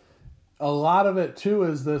a lot of it, too,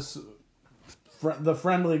 is this the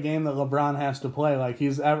friendly game that LeBron has to play. Like,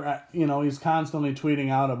 he's constantly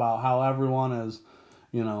tweeting out about how everyone is,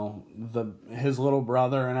 his little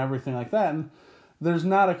brother and everything like that. And there's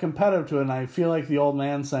not a competitive to it. And I feel like the old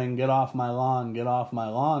man saying, get off my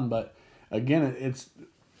lawn. But again, it's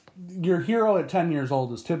your hero at 10 years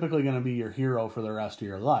old is typically going to be your hero for the rest of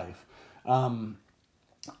your life. And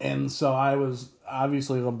so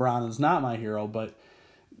obviously LeBron is not my hero, but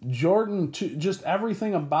Jordan, just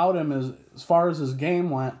everything about him as far as his game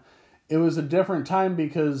went, it was a different time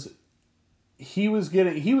because he was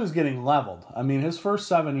getting leveled. I mean, his first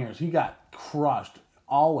 7 years, he got crushed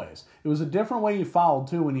always. It was a different way you fouled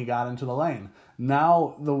too when you got into the lane.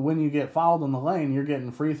 Now, when you get fouled in the lane, you're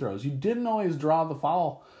getting free throws. You didn't always draw the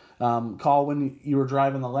foul call when you were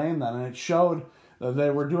driving the lane then, and it showed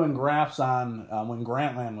they were doing graphs on when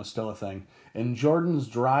Grantland was still a thing. In Jordan's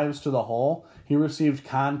drives to the hole, he received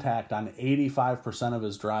contact on 85% of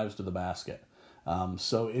his drives to the basket.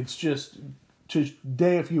 So it's just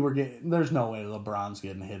today, if you were there's no way LeBron's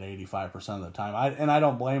getting hit 85% of the time. I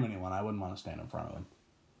don't blame anyone. I wouldn't want to stand in front of him.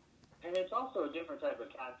 And it's also a different type of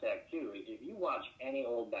contact, too. If you watch any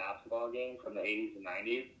old basketball game from the 80s and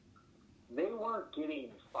 90s, they weren't getting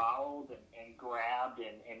fouled and grabbed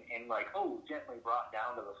and like, gently brought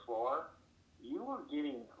down to the floor. You were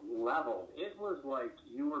getting leveled. It was like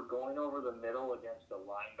you were going over the middle against a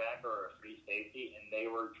linebacker or a free safety, and they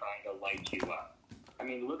were trying to light you up. I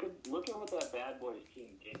mean, look at what that Bad Boys team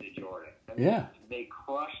did to Jordan. I mean, they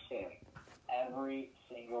crushed him every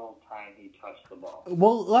single time he touched the ball.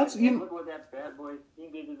 Well, look what that Bad Boys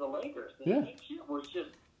team did to the Lakers. The same shit was just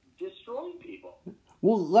destroying people.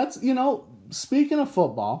 Well, speaking of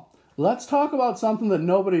football, let's talk about something that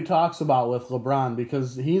nobody talks about with LeBron,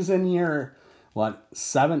 because he's in year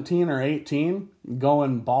 17 or 18,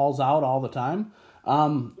 going balls out all the time.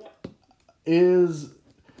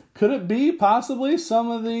 Could it be possibly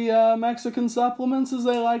some of the Mexican supplements, as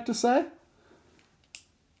they like to say?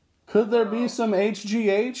 Could there be some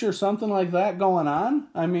HGH or something like that going on?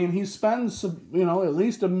 I mean, he spends, at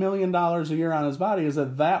least $1 million a year on his body. Is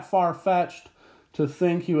it that far-fetched to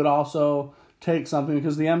think he would also take something?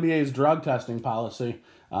 Because the NBA's drug testing policy,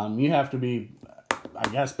 you have to be, I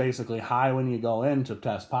guess, basically high when you go in to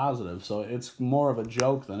test positive. So it's more of a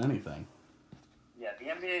joke than anything. Yeah, the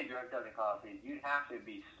NBA drug testing policy, you'd have to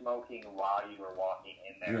be smoking while you were walking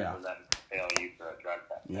in there for them to fail you for a drug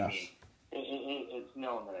test. Yes. I mean, it's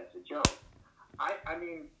known that it's a joke. I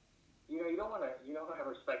mean, you don't want to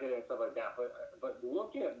have speculate and stuff like that, but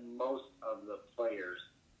look at most of the players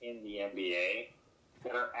in the NBA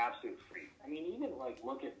that are absolute freaks. I mean, even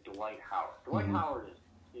look at Dwight Howard. Dwight Howard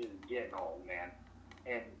is getting old, man,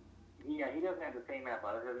 and he doesn't have the same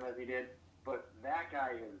athleticism as he did, but that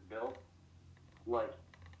guy is built like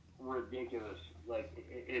ridiculous. Like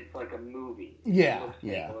it's like a movie. Yeah,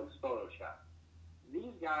 it looks Photoshop.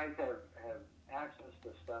 These guys have access to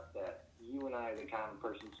stuff that you and I, the common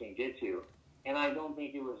person, can't get to. And I don't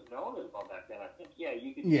think it was known as well back then. I think,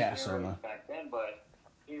 you could see steroids back then, but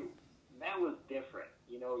that was different.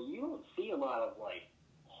 You don't see a lot of,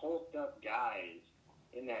 hulked up guys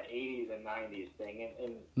in that 80s and 90s thing.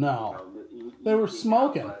 And no. They were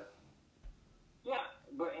smoking.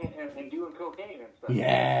 And doing cocaine and stuff.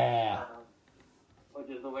 Yeah. Which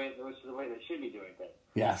is the way they should be doing things.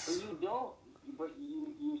 Yes. But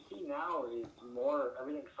you see now is more,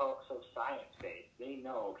 everything's so science-based. They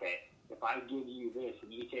know, okay, if I give you this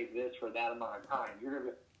and you take this for that amount of time, you're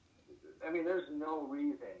going to, there's no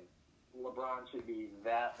reason LeBron should be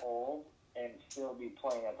that old and still be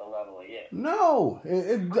playing at the level he is. No.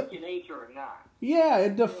 Nature or not. Yeah,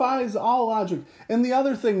 it defies all logic. And the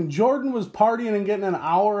other thing, Jordan was partying and getting an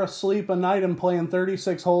hour of sleep a night and playing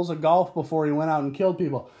 36 holes of golf before he went out and killed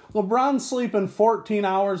people. LeBron's sleeping 14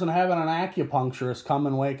 hours and having an acupuncturist come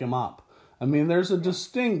and wake him up. I mean, there's a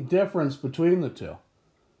distinct difference between the two.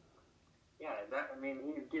 Yeah,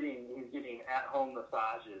 he's getting at-home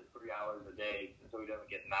massages 3 hours a day so he doesn't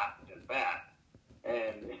get knocked in his back.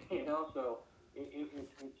 And, so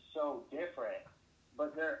it's so different.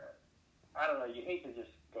 But I don't know, you hate to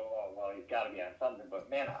just go, he's got to be on something. But,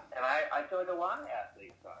 man, I feel like a lot of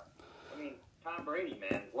athletes are. I mean, Tom Brady,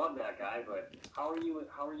 man, love that guy, but how are you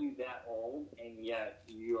that old and yet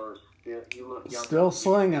you look young? Still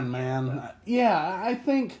slinging, man. Yeah, I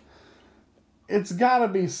think it's got to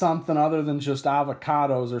be something other than just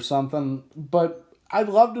avocados or something, but I'd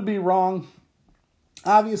love to be wrong.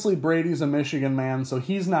 Obviously, Brady's a Michigan man, so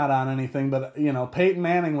he's not on anything, but, Peyton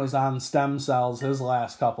Manning was on stem cells his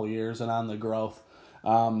last couple years and on the growth.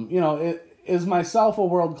 Is myself a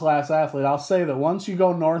world-class athlete? I'll say that once you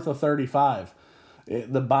go north of 35,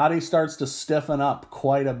 the body starts to stiffen up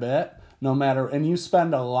quite a bit, and you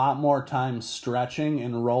spend a lot more time stretching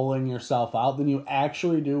and rolling yourself out than you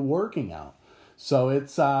actually do working out. So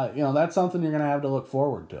it's, that's something you're going to have to look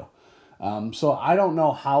forward to. So I don't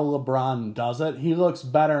know how LeBron does it. He looks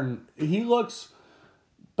better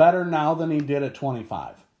now than he did at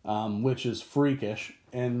 25, which is freakish.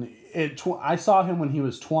 And I saw him when he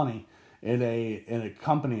was 20 in a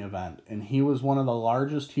company event, and he was one of the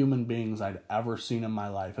largest human beings I'd ever seen in my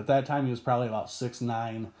life. At that time, he was probably about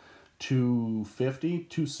 6'9", 250,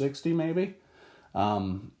 260 maybe.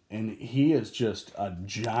 And he is just a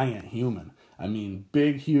giant human. I mean,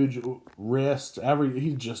 big, huge wrists,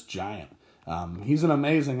 he's just giant. He's an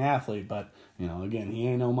amazing athlete, but, again, he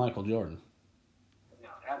ain't no Michael Jordan. No,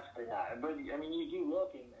 absolutely not. But, you do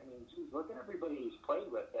look, and, look at everybody he's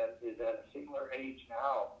played with that is at a similar age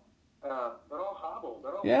now. They're all hobbled.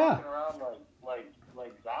 They're all walking around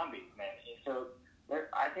like zombies, man. So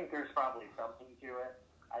I think there's probably something to it.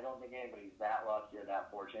 I don't think anybody's that lucky or that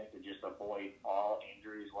fortunate to just avoid all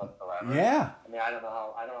injuries whatsoever. Yeah. I mean, I don't know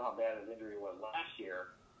how bad his injury was last year,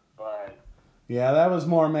 but yeah, that was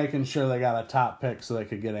more making sure they got a top pick so they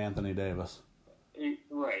could get Anthony Davis.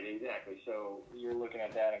 Right, exactly. So you're looking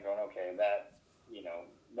at that and going, okay,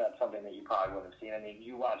 that's something that you probably wouldn't have seen. I mean,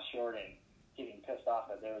 you watch Jordan getting pissed off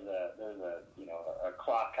that there's a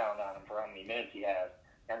clock count on him for how many minutes he has,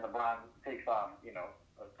 and LeBron takes off,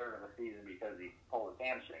 a third of the season because he pulled his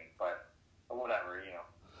hamstring. But whatever,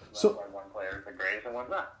 that's why one player is the greatest and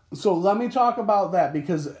one's not. So let me talk about that,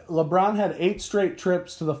 because LeBron had 8 straight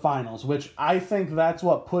trips to the finals, which I think that's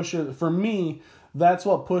what pushes, for me, that's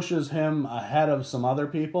what pushes him ahead of some other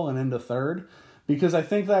people and into third, because I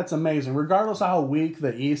think that's amazing. Regardless of how weak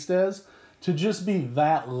the East is, to just be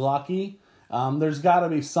that lucky, there's got to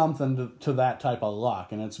be something to that type of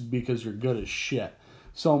luck, and it's because you're good as shit.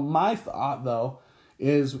 So my thought, though,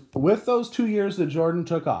 is with those 2 years that Jordan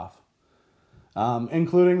took off,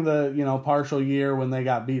 including the partial year when they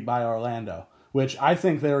got beat by Orlando, which I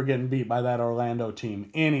think they were getting beat by that Orlando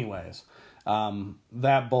team anyways,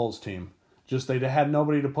 that Bulls team. Just they had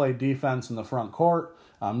nobody to play defense in the front court,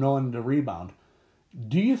 no one to rebound.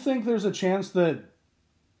 Do you think there's a chance that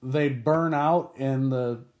they burn out in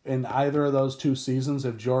either of those 2 seasons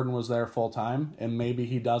if Jordan was there full time and maybe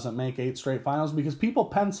he doesn't make 8 straight finals? Because people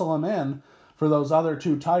pencil him in for those other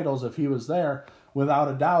 2 titles if he was there without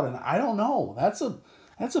a doubt. And I don't know. That's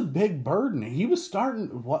a big burden. He was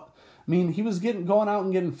he was going out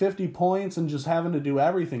and getting 50 points and just having to do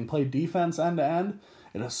everything, play defense end to end.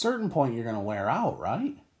 At a certain point, you're going to wear out,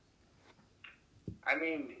 right? I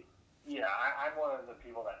mean, yeah, I'm one of the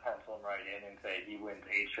people that pencil him right in and say he wins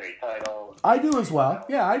 8 straight titles. I do as well.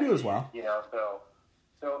 Yeah, I do as well.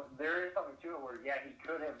 So there is something to it where, yeah, he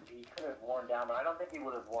could have worn down, but I don't think he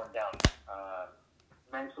would have worn down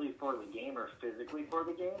mentally for the game or physically for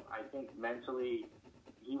the game. I think mentally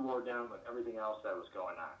he wore down with everything else that was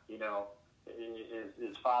going on.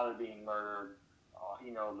 His father being murdered.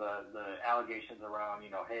 The allegations around,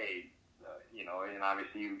 and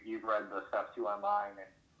obviously you've read the stuff too online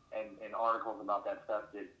and articles about that stuff.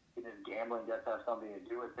 Did his gambling just have something to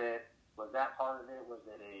do with it? Was that part of it? Was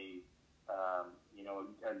it a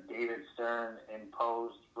David Stern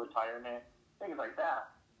imposed retirement? Things like that.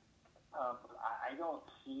 I don't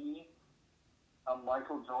see a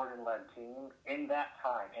Michael Jordan-led team in that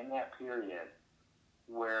time, in that period,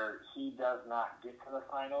 where he does not get to the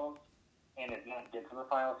finals. And if he doesn't get to the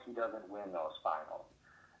finals, he doesn't win those finals.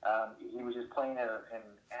 He was just playing at an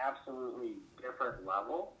absolutely different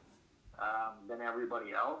level than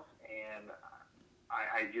everybody else, and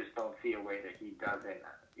I just don't see a way that he doesn't,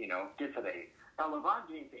 get to the 8. Now, LeBron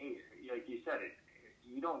James' 8, like you said,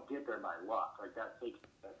 you don't get there by luck. Like that takes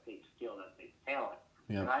skill, that takes talent.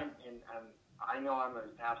 Yeah. And I know I'm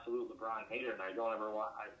an absolute LeBron hater, and I don't ever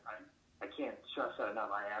want. I can't stress that enough.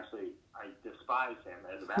 I despise him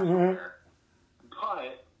as a basketball player.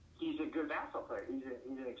 But he's a good basketball player.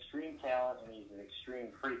 He's an extreme talent, and he's an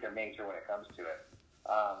extreme freak of nature when it comes to it.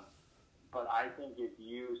 But I think if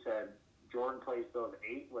you said Jordan plays those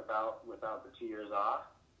 8 without the 2 years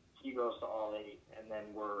off, he goes to all 8, and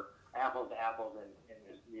then we're apples to apples in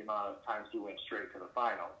the amount of times he went straight to the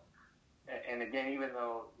finals. And again, even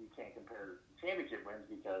though you can't compare championship wins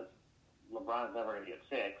because LeBron's never going to get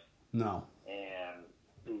 6. No. And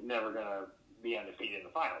he's never going to be undefeated in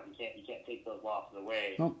the finals. You can't take those losses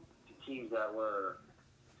away to teams that were,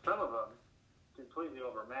 some of them, completely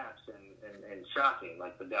overmatched and shocking,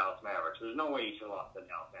 like the Dallas Mavericks. There's no way you should have lost the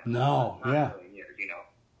Dallas Mavericks. No, not yeah. in a million years,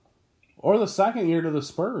 Or the second year to the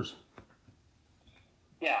Spurs.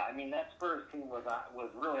 Yeah, I mean, that Spurs team was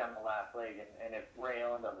really on the last leg, and if Ray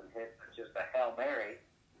Allen doesn't hit just a Hail Mary,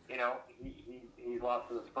 he lost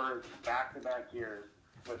to the Spurs back-to-back years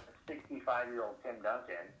with 65-year-old Tim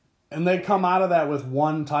Duncan. And they come out of that with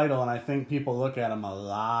 1 title, and I think people look at him a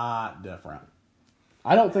lot different.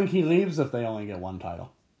 I don't think he leaves if they only get 1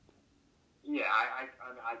 title. Yeah,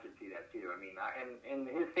 I could see that too. I mean, and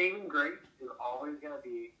his saving grace is always going to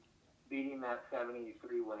be beating that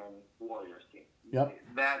 73-winning Warriors team. Yep.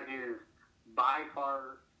 That is by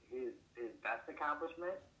far his best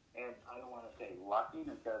accomplishment, and I don't want to say lucky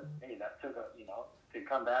because, hey, that took to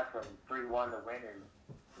come back from 3-1 to win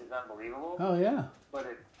is unbelievable. Oh, yeah. But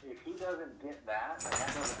if he doesn't get that, and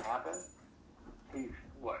that doesn't happen, he's,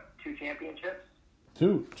 2 championships?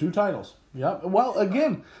 Two titles. Yep. Well,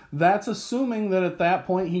 again, that's assuming that at that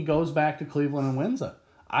point he goes back to Cleveland and wins it.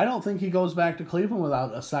 I don't think he goes back to Cleveland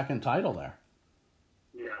without a second title there.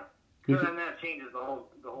 Yeah. Because, and that changes the whole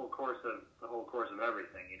course of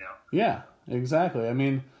everything, Yeah, exactly. I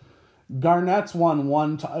mean, Garnett's won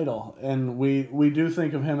one title, and we do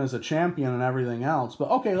think of him as a champion and everything else. But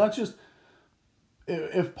okay, let's just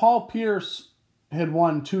if Paul Pierce had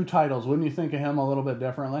won 2 titles, wouldn't you think of him a little bit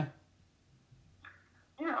differently?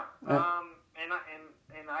 Yeah,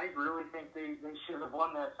 and I really think they should have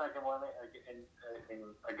won that second one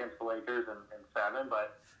against the Lakers in 7,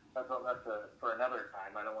 but that's for another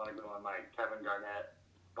time. I don't want to go on my Kevin Garnett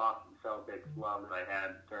Boston Celtics love that I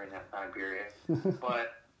had during that time period.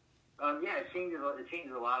 But it changes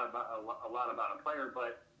a lot about a player.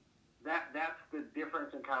 But that's the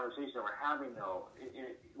difference in conversation that we're having, though.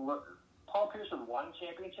 Look, Paul Pierce with 1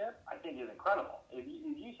 championship, I think, is incredible. If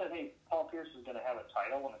you said, hey, Paul Pierce is going to have a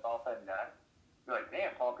title when it's all said and done, you're like,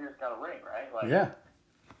 damn, Paul Pierce got a ring, right? Like, yeah.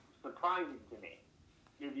 Surprising to me.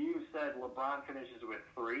 If you said LeBron finishes with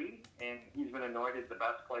 3 and he's been anointed the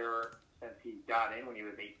best player since he got in when he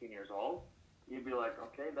was 18 years old, you'd be like,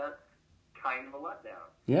 okay, that's kind of a letdown.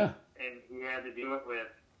 Yeah. And he had to do it with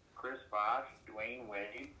Chris Bosh, Dwayne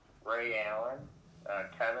Wade, Ray Allen,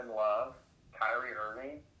 Kevin Love, Kyrie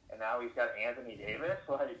Irving, and now he's got Anthony Davis.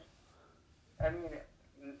 Like, I mean,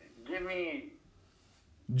 give me...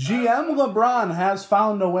 GM LeBron has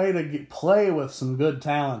found a way to play with some good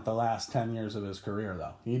talent the last 10 years of his career,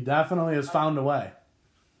 though. He definitely has found a way.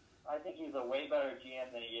 I think he's a way better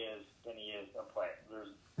GM than he is a player.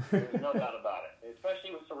 There's no doubt about it,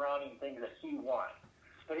 especially with surrounding things that he wants.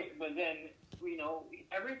 But then,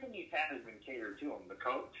 everything he's had has been catered to him. The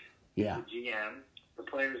coach, the GM, the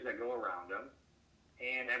players that go around him,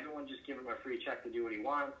 and everyone just give him a free check to do what he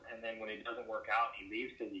wants, and then when it doesn't work out, he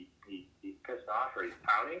leaves because he's pissed off or he's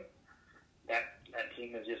pouting. That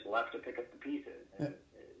team is just left to pick up the pieces. And,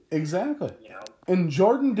 exactly. And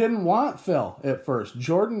Jordan didn't want Phil at first.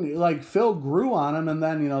 Phil grew on him, and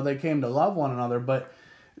then they came to love one another. But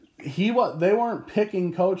they weren't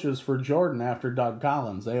picking coaches for Jordan after Doug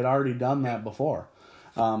Collins. They had already done that before.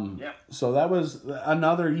 So that was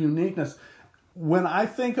another uniqueness. When I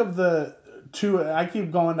think of the two, I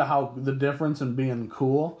keep going to how the difference in being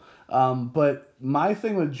cool. But my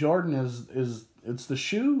thing with Jordan is it's the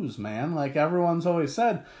shoes, man. Like everyone's always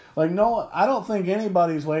said, no, I don't think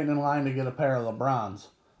anybody's waiting in line to get a pair of LeBrons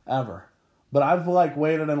ever. But I've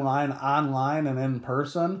waited in line online and in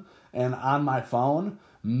person and on my phone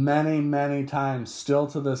many, many times, still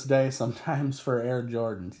to this day, sometimes for Air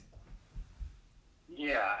Jordans.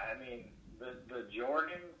 Yeah, I mean, the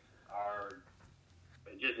Jordans are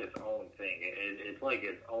just its own thing. It's like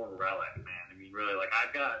its own relic, man. I mean, really,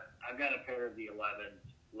 I've got a pair of the 11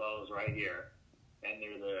 lows right here, and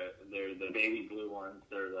they're the baby blue ones.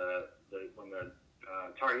 They're when the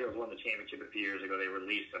Tar Heels won the championship a few years ago, they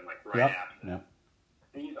released them after. Yep.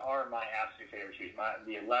 These are my absolute favorite shoes.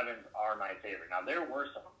 The 11s are my favorite. Now there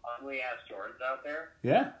were some ugly ass Jordans out there.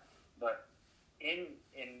 Yeah. But in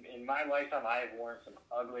my lifetime, I have worn some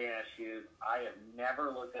ugly ass shoes. I have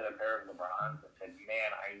never looked at a pair of LeBrons and said,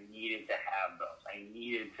 "Man, I needed to have those. I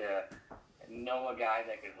needed to know a guy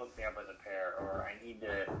that could hook me up with a pair, or I need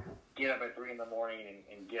to get up at 3 a.m.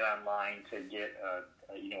 and get online to get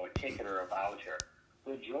a ticket or a voucher."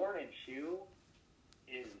 The Jordan shoe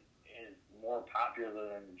is more popular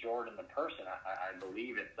than Jordan the person, I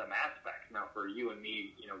believe, in some aspects. Now, for you and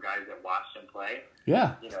me, guys that watched him play,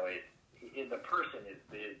 the person is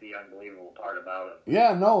the unbelievable part about him.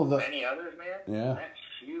 Yeah, no. Many others, man, that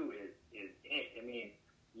shoe is it. I mean,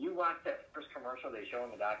 you watch that first commercial they show in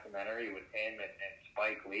the documentary with him and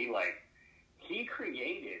Spike Lee, he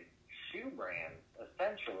created shoe brands,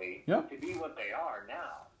 essentially, to be what they are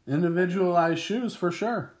now. Individualized shoes, for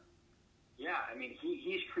sure. Yeah, I mean,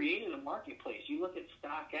 he's created a marketplace. You look at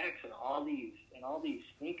StockX and all these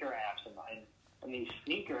sneaker apps and these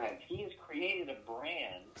sneakerheads. He has created a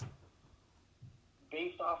brand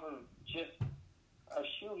based off of just a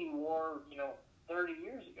shoe he wore, 30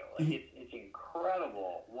 years ago. It's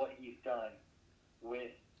incredible what he's done with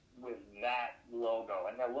that logo,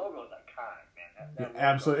 and that logo is iconic, man.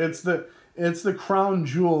 Absolutely, it's the crown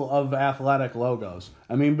jewel of athletic logos.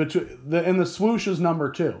 I mean, and the swoosh is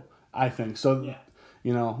number 2. I think so.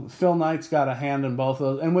 Yeah. Phil Knight's got a hand in both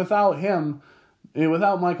of those, and without him,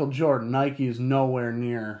 without Michael Jordan, Nike is nowhere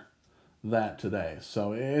near that today.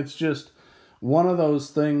 So it's just one of those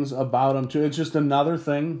things about him too. It's just another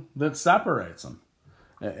thing that separates them,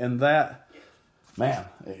 and that, man,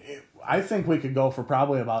 I think we could go for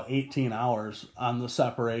probably about 18 hours on the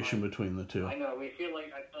separation between the two. I know. I feel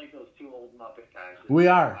like those two old Muppet guys. We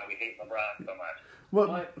are. Why we hate LeBron so much. Well,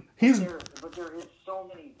 but there is so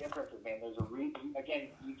many differences, man. There's a reason. Again,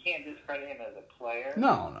 you can't discredit him as a player.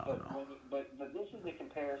 No. But this is the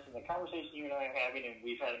comparison. The conversation you and I are having, and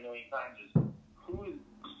we've had a million times, is who's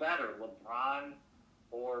better, LeBron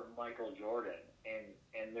or Michael Jordan,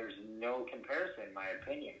 and there's no comparison, in my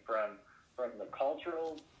opinion, from the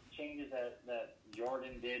cultural changes that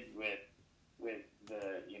Jordan did with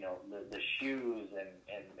the shoes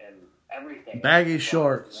and everything. Baggy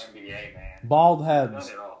shorts. NBA, man. Bald He's heads.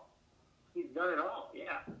 done it all. He's done it all.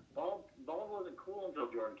 Yeah. Bald wasn't cool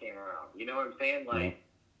until Jordan came around. You know what I'm saying? Like,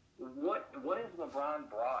 what has LeBron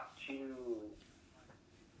brought to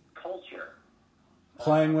culture?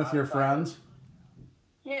 Playing with your friends.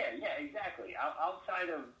 Yeah, exactly. Outside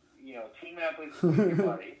of teaming up with your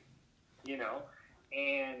buddies,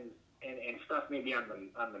 and stuff maybe on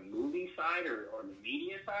the movie side or the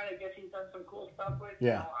media side, I guess he's done some cool stuff with.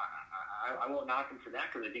 Yeah. I won't knock him for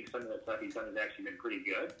that because I think some of the stuff he's done has actually been pretty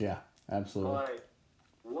good. Yeah, absolutely. But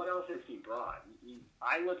what else has he brought?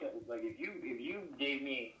 I look at, like, if you gave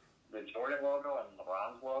me the Jordan logo and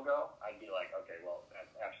LeBron's logo, I'd be like, okay, well,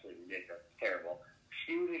 that's absolutely ridiculous, terrible.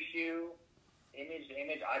 Shoe to shoe, image to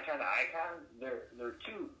image, icon to icon, they're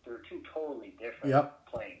two totally different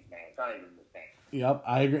planes, man. It's not even the same. Yep,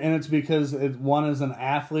 I agree, and it's because one is an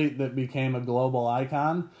athlete that became a global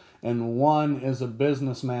icon, and one is a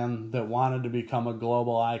businessman that wanted to become a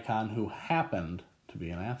global icon who happened to be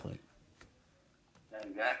an athlete.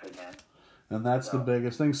 Exactly, man. And that's the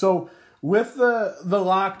biggest thing. So with the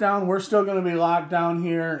lockdown, we're still going to be locked down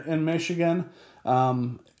here in Michigan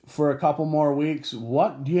for a couple more weeks.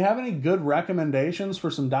 What do you have any good recommendations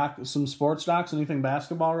for some sports docs, anything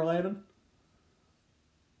basketball related?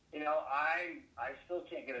 I still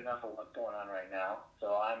can't get enough of what's going on right now,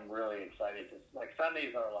 so I'm really excited.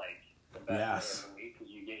 Sundays are like the best day of the week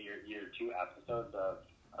because you get your 2 episodes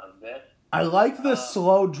of this. I like the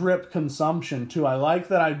slow drip consumption too. I like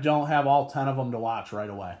that I don't have all 10 of them to watch right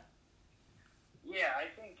away. Yeah, I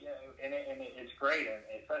think, and it's great, and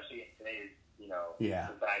especially in today's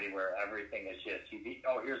society where everything is just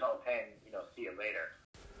here's all 10, see you later.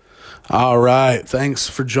 All right. Thanks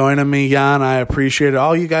for joining me, Jan. I appreciate it.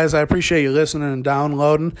 All you guys, I appreciate you listening and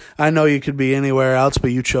downloading. I know you could be anywhere else,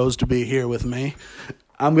 but you chose to be here with me.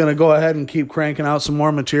 I'm going to go ahead and keep cranking out some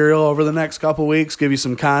more material over the next couple weeks, give you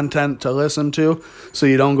some content to listen to so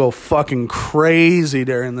you don't go fucking crazy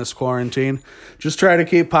during this quarantine. Just try to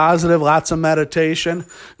keep positive, lots of meditation.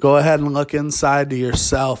 Go ahead and look inside to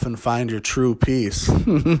yourself and find your true peace.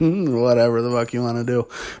 Whatever the fuck you want to do.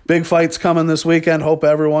 Big fights coming this weekend. Hope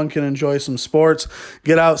everyone can enjoy some sports.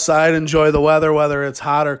 Get outside, enjoy the weather, whether it's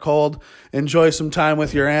hot or cold. Enjoy some time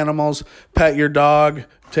with your animals. Pet your dog.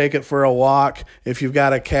 Take it for a walk. If you've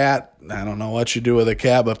got a cat, I don't know what you do with a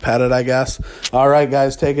cat, but pet it, I guess. All right,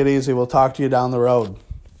 guys, take it easy. We'll talk to you down the road.